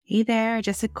Hey there,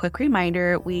 just a quick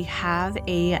reminder, we have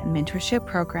a mentorship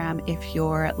program if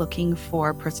you're looking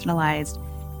for personalized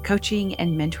coaching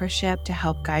and mentorship to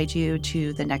help guide you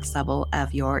to the next level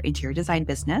of your interior design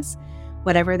business,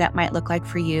 whatever that might look like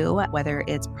for you, whether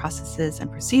it's processes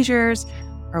and procedures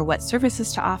or what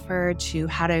services to offer to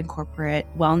how to incorporate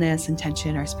wellness,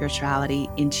 intention, or spirituality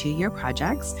into your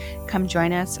projects. Come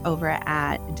join us over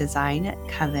at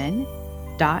designcoven.com/join.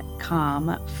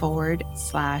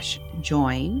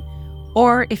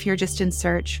 Or if you're just in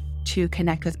search to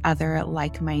connect with other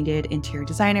like-minded interior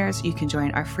designers, you can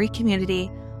join our free community,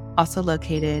 also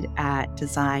located at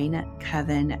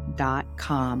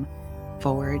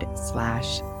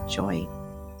designcoven.com/join.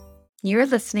 You're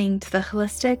listening to the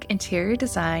Holistic Interior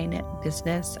Design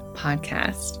Business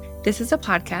Podcast. This is a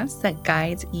podcast that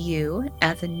guides you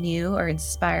as a new or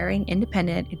inspiring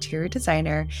independent interior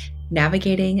designer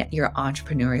navigating your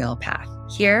entrepreneurial path.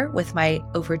 Here, with my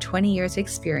over 20 years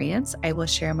experience, I will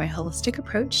share my holistic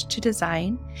approach to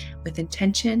design with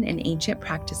intention and ancient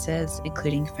practices,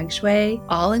 including feng shui,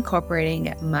 all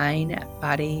incorporating mind,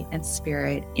 body, and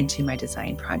spirit into my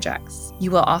design projects.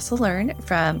 You will also learn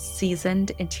from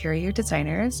seasoned interior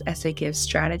designers as they give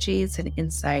strategies and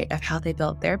insight of how they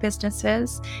built their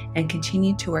businesses and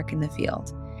continue to work in the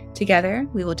field. Together,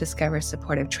 we will discover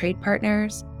supportive trade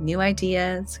partners, new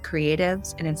ideas,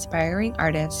 creatives, and inspiring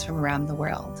artists from around the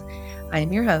world. I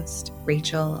am your host,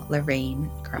 Rachel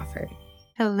Lorraine Crawford.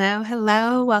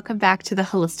 Hello. Welcome back to the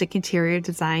Holistic Interior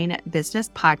Design Business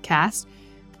Podcast.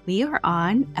 We are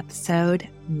on episode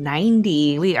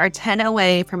 90. We are 10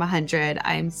 away from 100.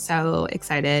 I'm so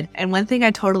excited. And one thing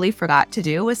I totally forgot to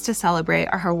do was to celebrate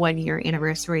our 1-year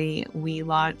anniversary. We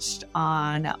launched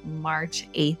on March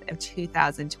 8th of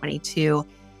 2022.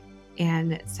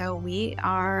 And so we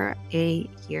are a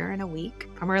year and a week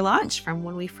from our launch, from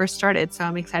when we first started. So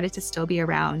I'm excited to still be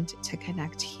around to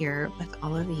connect here with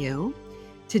all of you.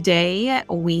 Today,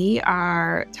 we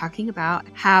are talking about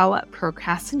how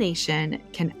procrastination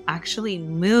can actually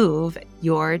move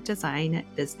your design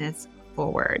business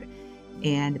forward.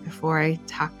 And before I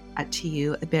talk to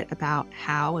you a bit about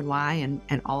how and why and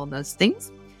all of those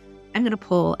things, I'm going to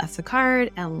pull us a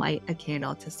card and light a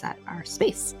candle to set our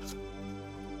space.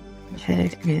 Okay,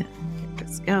 get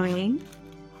this going.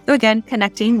 So again,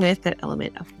 connecting with the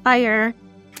element of fire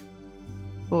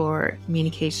for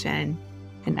communication,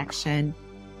 connection,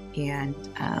 and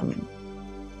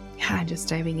just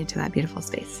diving into that beautiful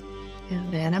space. And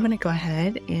then I'm going to go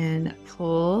ahead and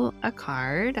pull a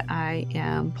card. I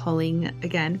am pulling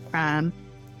again from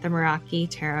the Meraki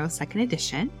Tarot 2nd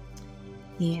edition,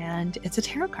 and it's a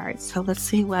tarot card. So let's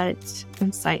see what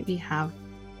insight we have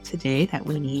today that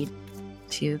we need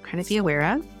to kind of be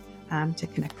aware of, to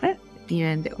connect with.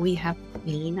 And we have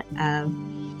Queen of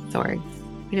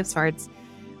Swords,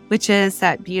 which is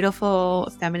that beautiful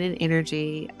feminine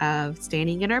energy of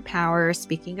standing in our power,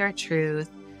 speaking our truth.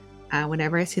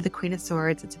 Whenever I see the Queen of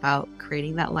Swords, it's about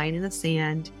creating that line in the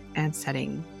sand and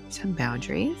setting some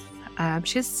boundaries.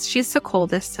 She's the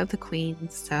coldest of the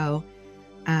queens, so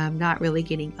not really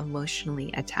getting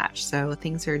emotionally attached. So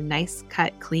things are nice,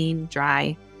 cut, clean,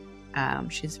 dry.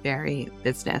 She's very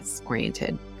business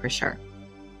oriented for sure.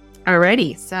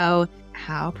 Alrighty, so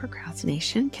how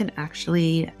procrastination can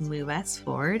actually move us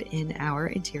forward in our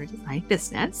interior design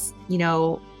business. You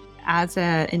know, as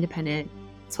an independent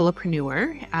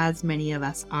solopreneur, as many of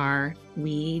us are,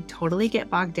 we totally get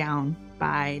bogged down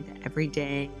by the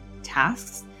everyday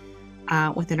tasks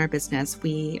within our business.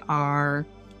 We are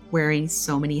wearing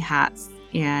so many hats,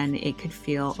 and it could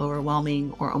feel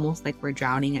overwhelming or almost like we're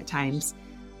drowning at times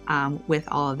with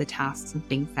all of the tasks and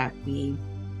things that we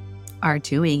are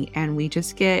doing, and we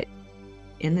just get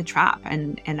in the trap.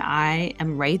 And I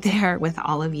am right there with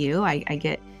all of you. I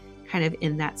get kind of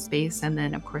in that space, and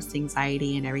then of course the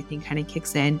anxiety and everything kind of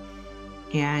kicks in.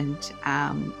 And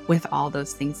with all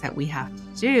those things that we have to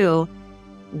do,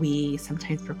 we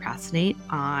sometimes procrastinate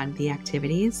on the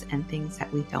activities and things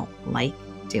that we don't like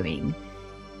doing.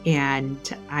 And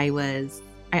I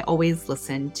always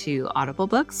listen to Audible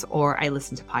books, or I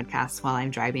listen to podcasts while I'm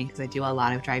driving, because I do a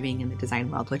lot of driving in the design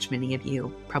world, which many of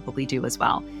you probably do as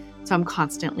well. So I'm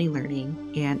constantly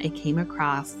learning, and I came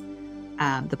across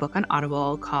the book on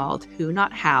Audible called Who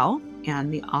Not How,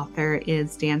 and the author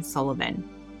is Dan Sullivan.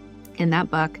 In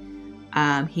that book,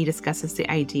 he discusses the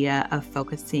idea of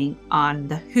focusing on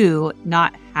the who,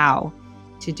 not how,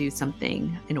 to do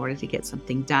something in order to get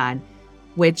something done,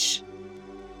 which,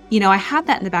 I had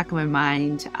that in the back of my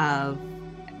mind of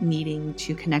needing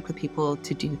to connect with people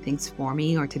to do things for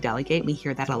me or to delegate. We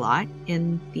hear that a lot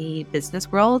in the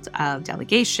business world of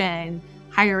delegation,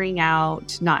 hiring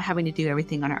out, not having to do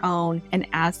everything on our own. And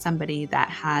as somebody that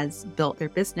has built their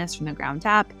business from the ground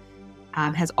up,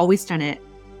 has always done it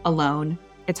alone,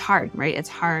 it's hard, right? It's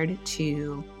hard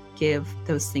to give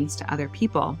those things to other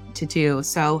people to do.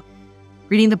 So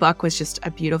reading the book was just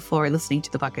a beautiful, or listening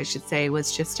to the book, I should say,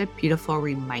 was just a beautiful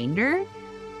reminder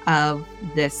of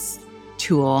this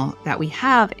tool that we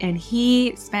have. And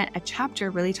he spent a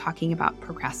chapter really talking about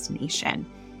procrastination,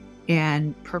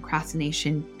 and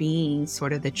procrastination being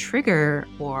sort of the trigger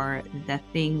or the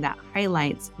thing that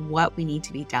highlights what we need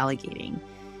to be delegating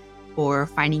or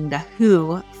finding the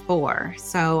who for.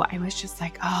 So I was just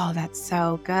like, oh, that's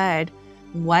so good.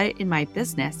 What in my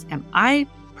business am I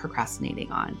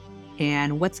procrastinating on?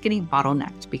 And what's getting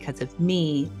bottlenecked because of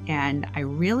me? And I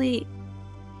really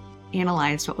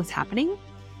analyzed what was happening.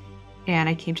 And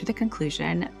I came to the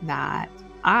conclusion that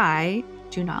I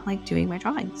do not like doing my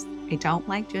drawings. I don't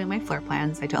like doing my floor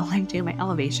plans. I don't like doing my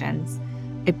elevations.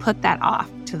 I put that off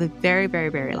to the very, very,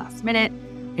 very last minute.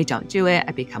 I don't do it.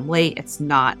 I become late. It's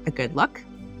not a good look,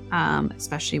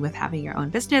 especially with having your own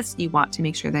business. You want to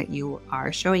make sure that you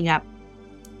are showing up,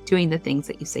 doing the things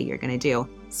that you say you're going to do.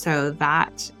 So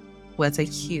that was a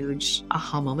huge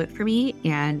aha moment for me.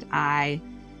 And I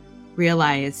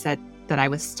realized that I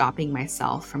was stopping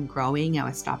myself from growing. I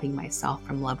was stopping myself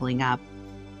from leveling up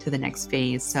to the next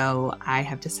phase. So I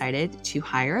have decided to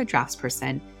hire a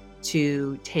draftsperson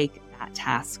to take that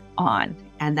task on.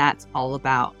 And that's all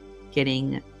about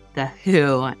getting the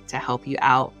who to help you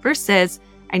out versus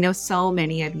I know so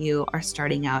many of you are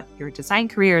starting out your design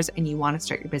careers and you want to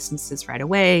start your businesses right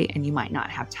away, and you might not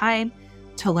have time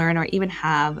to learn or even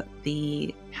have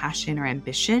the passion or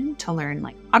ambition to learn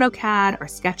like AutoCAD or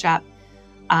SketchUp.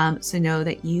 So know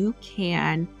that you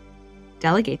can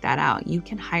delegate that out. You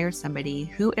can hire somebody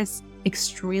who is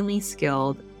extremely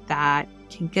skilled that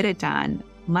can get it done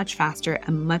much faster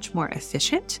and much more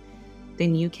efficient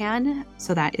than you can.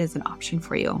 So that is an option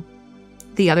for you.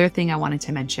 The other thing I wanted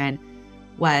to mention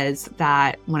was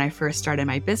that when I first started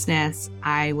my business,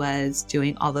 I was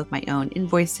doing all of my own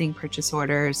invoicing, purchase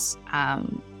orders,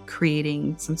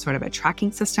 creating some sort of a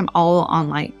tracking system, all on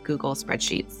like Google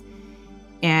spreadsheets.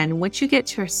 And once you get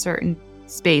to a certain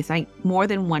space, like more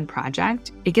than one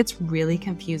project, it gets really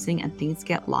confusing and things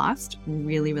get lost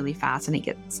really, really fast, and it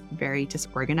gets very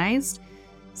disorganized.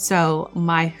 So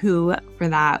my who for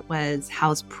that was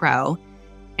House Pro,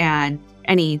 and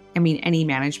any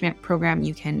management program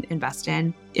you can invest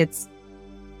in,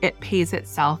 it pays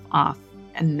itself off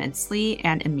immensely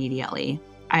and immediately.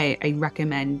 I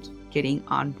recommend getting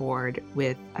on board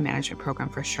with a management program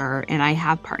for sure. And I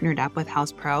have partnered up with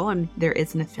House Pro, and there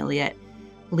is an affiliate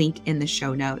link in the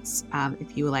show notes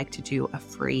if you would like to do a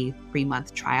free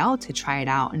 3-month trial to try it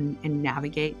out and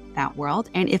navigate that world.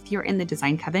 And if you're in the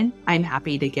design coven, I'm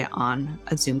happy to get on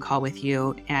a Zoom call with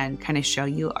you and kind of show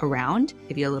you around,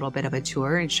 give you a little bit of a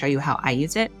tour and show you how I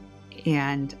use it.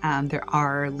 And there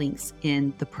are links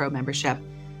in the pro membership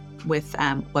with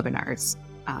webinars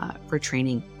for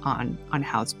training on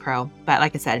House Pro. But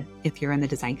like I said, if you're in the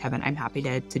design coven, I'm happy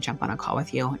to jump on a call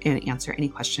with you and answer any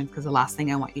questions, because the last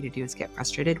thing I want you to do is get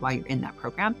frustrated while you're in that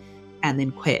program and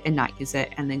then quit and not use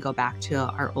it and then go back to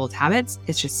our old habits.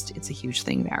 It's a huge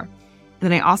thing there. And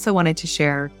then I also wanted to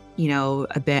share,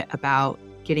 a bit about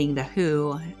getting the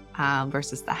who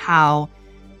versus the how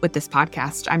with this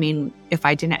podcast. I mean, if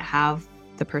I didn't have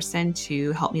the person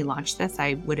to help me launch this,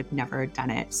 I would have never done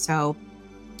it. So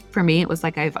for me, it was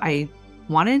like I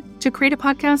wanted to create a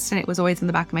podcast and it was always in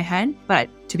the back of my head. But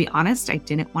to be honest, I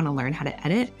didn't want to learn how to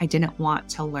edit. I didn't want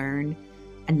to learn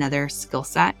another skill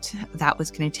set that was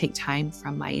going to take time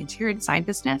from my interior design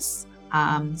business.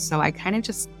 So I kind of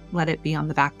just let it be on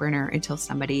the back burner until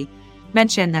somebody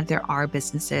mentioned that there are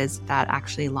businesses that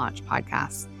actually launch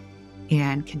podcasts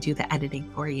and can do the editing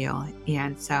for you.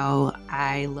 And so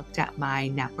I looked at my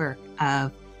network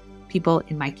of people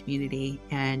in my community,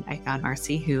 and I found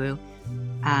Marcy, who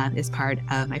is part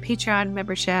of my Patreon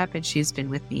membership, and she's been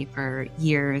with me for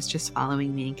years, just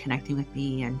following me and connecting with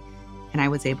me. And I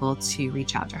was able to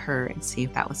reach out to her and see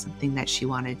if that was something that she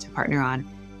wanted to partner on.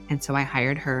 And so I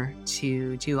hired her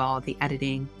to do all of the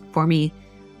editing for me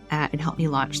and help me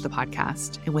launch the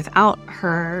podcast. And without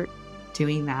her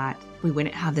doing that, we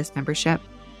wouldn't have this membership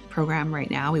program right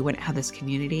now. We wouldn't have this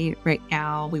community right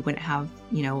now. We wouldn't have,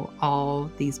 all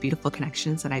these beautiful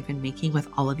connections that I've been making with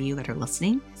all of you that are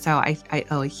listening. So I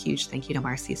owe a huge thank you to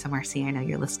Marcy. So Marcy, I know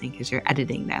you're listening because you're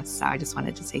editing this. So I just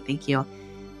wanted to say thank you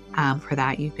for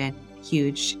that. You've been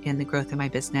huge in the growth of my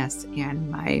business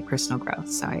and my personal growth.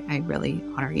 So I really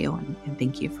honor you and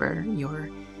thank you for your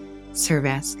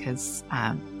service, because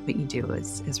what you do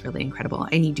is really incredible.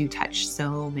 And you do touch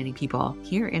so many people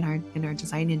here in our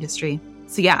design industry.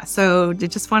 So yeah, so I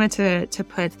just wanted to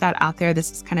put that out there.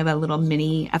 This is kind of a little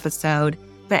mini episode.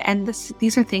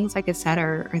 These are things, like I said,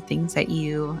 are things that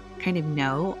you kind of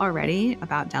know already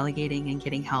about delegating and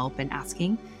getting help and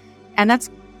asking. And that's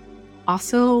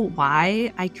also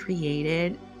why I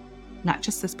created not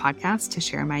just this podcast to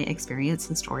share my experience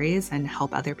and stories and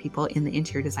help other people in the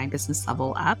interior design business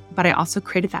level up, but I also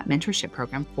created that mentorship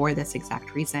program for this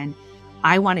exact reason.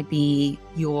 I want to be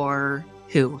your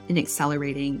who in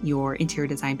accelerating your interior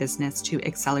design business to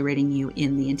accelerating you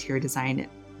in the interior design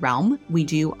realm. We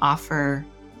do offer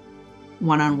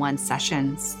one-on-one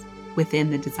sessions within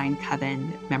the Design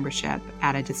Coven membership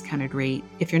at a discounted rate.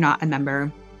 If you're not a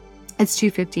member, it's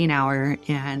 $250 an hour,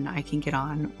 and I can get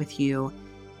on with you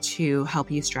to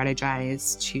help you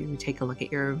strategize, to take a look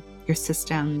at your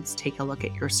systems, take a look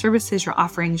at your services, your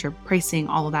offerings, your pricing,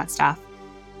 all of that stuff.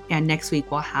 And next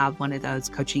week, we'll have one of those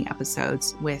coaching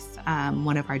episodes with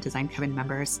one of our Design Coven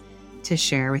members to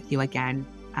share with you again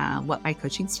what my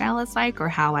coaching style is like, or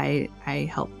how I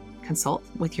help consult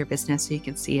with your business so you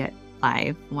can see it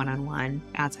live, one-on-one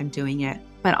as I'm doing it.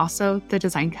 But also the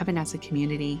Design Coven as a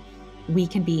community. We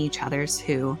can be each other's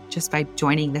who just by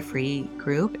joining the free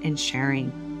group and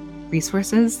sharing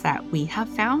resources that we have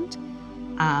found.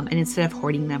 And instead of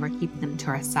hoarding them or keeping them to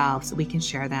ourselves, we can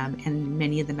share them. And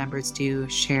many of the members do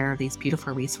share these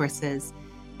beautiful resources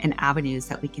and avenues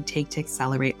that we can take to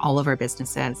accelerate all of our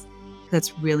businesses.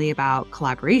 That's really about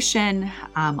collaboration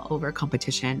over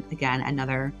competition. Again,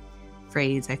 another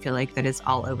phrase I feel like that is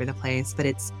all over the place, but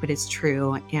it's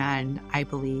true. And I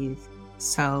believe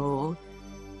so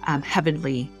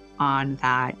heavily on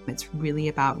that. It's really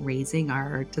about raising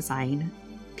our design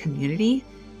community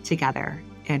together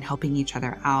and helping each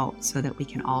other out so that we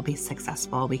can all be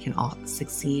successful, we can all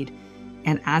succeed.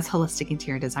 And as holistic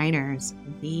interior designers,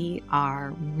 we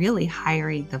are really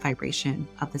highering the vibration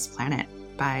of this planet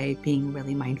by being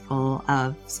really mindful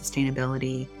of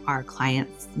sustainability, our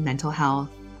clients' mental health,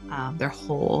 their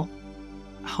whole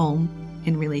home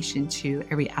in relation to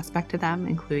every aspect of them,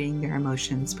 including their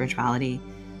emotions, spirituality,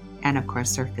 and of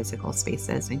course their physical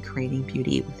spaces, and creating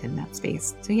beauty within that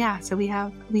space. So yeah, so we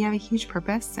have a huge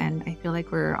purpose, and I feel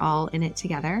like we're all in it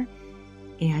together.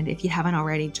 And if you haven't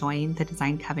already joined the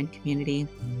Design Coven community,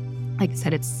 like I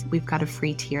said, we've got a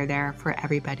free tier there for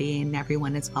everybody, and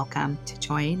everyone is welcome to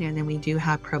join. And then we do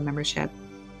have pro membership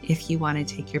if you want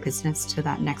to take your business to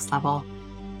that next level.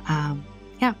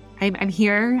 I'm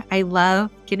here. I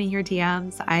love getting your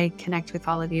DMs. I connect with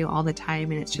all of you all the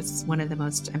time, and it's just one of the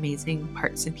most amazing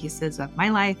parts and pieces of my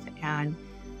life, and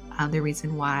the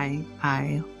reason why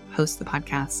I host the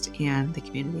podcast and the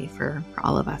community for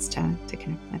all of us to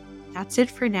connect with. That's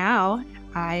it for now.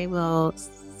 I will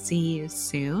see you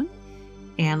soon.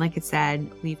 And like I said,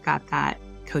 we've got that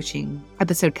coaching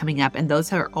episode coming up, and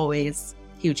those are always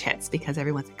huge hits because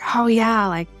everyone's like, oh yeah,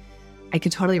 like I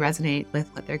could totally resonate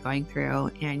with what they're going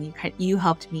through. And you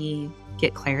helped me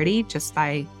get clarity just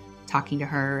by talking to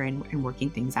her and working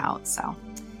things out. So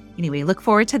anyway, look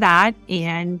forward to that.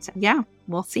 And yeah,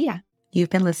 we'll see ya. You've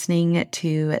been listening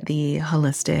to the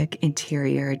Holistic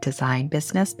Interior Design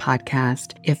Business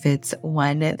Podcast. If it's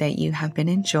one that you have been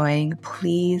enjoying,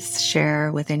 please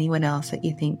share with anyone else that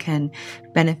you think can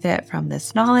benefit from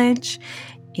this knowledge.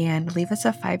 And leave us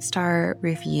a 5-star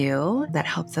review that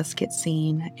helps us get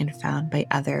seen and found by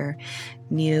other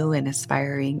new and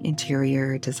aspiring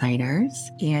interior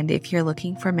designers. And if you're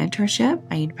looking for mentorship,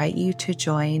 I invite you to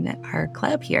join our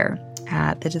club here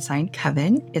at the Design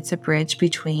Coven. It's a bridge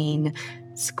between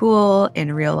school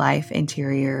and real life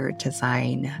interior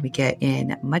design. We get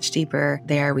in much deeper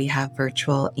there. We have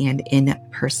virtual and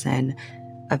in-person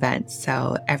events.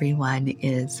 So everyone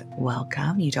is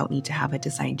welcome. You don't need to have a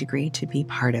design degree to be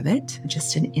part of it,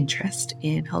 just an interest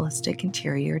in holistic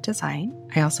interior design.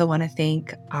 I also want to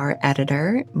thank our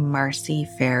editor, Marcy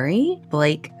Ferry,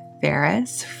 Blake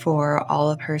Ferris, for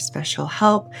all of her special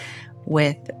help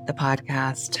with the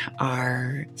podcast,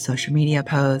 our social media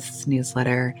posts,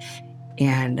 newsletter,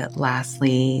 and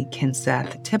lastly,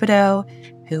 Kinseth Thibodeau,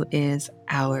 who is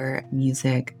our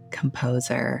music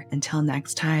composer. Until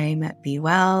next time, be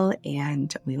well,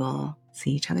 and we will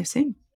see each other soon.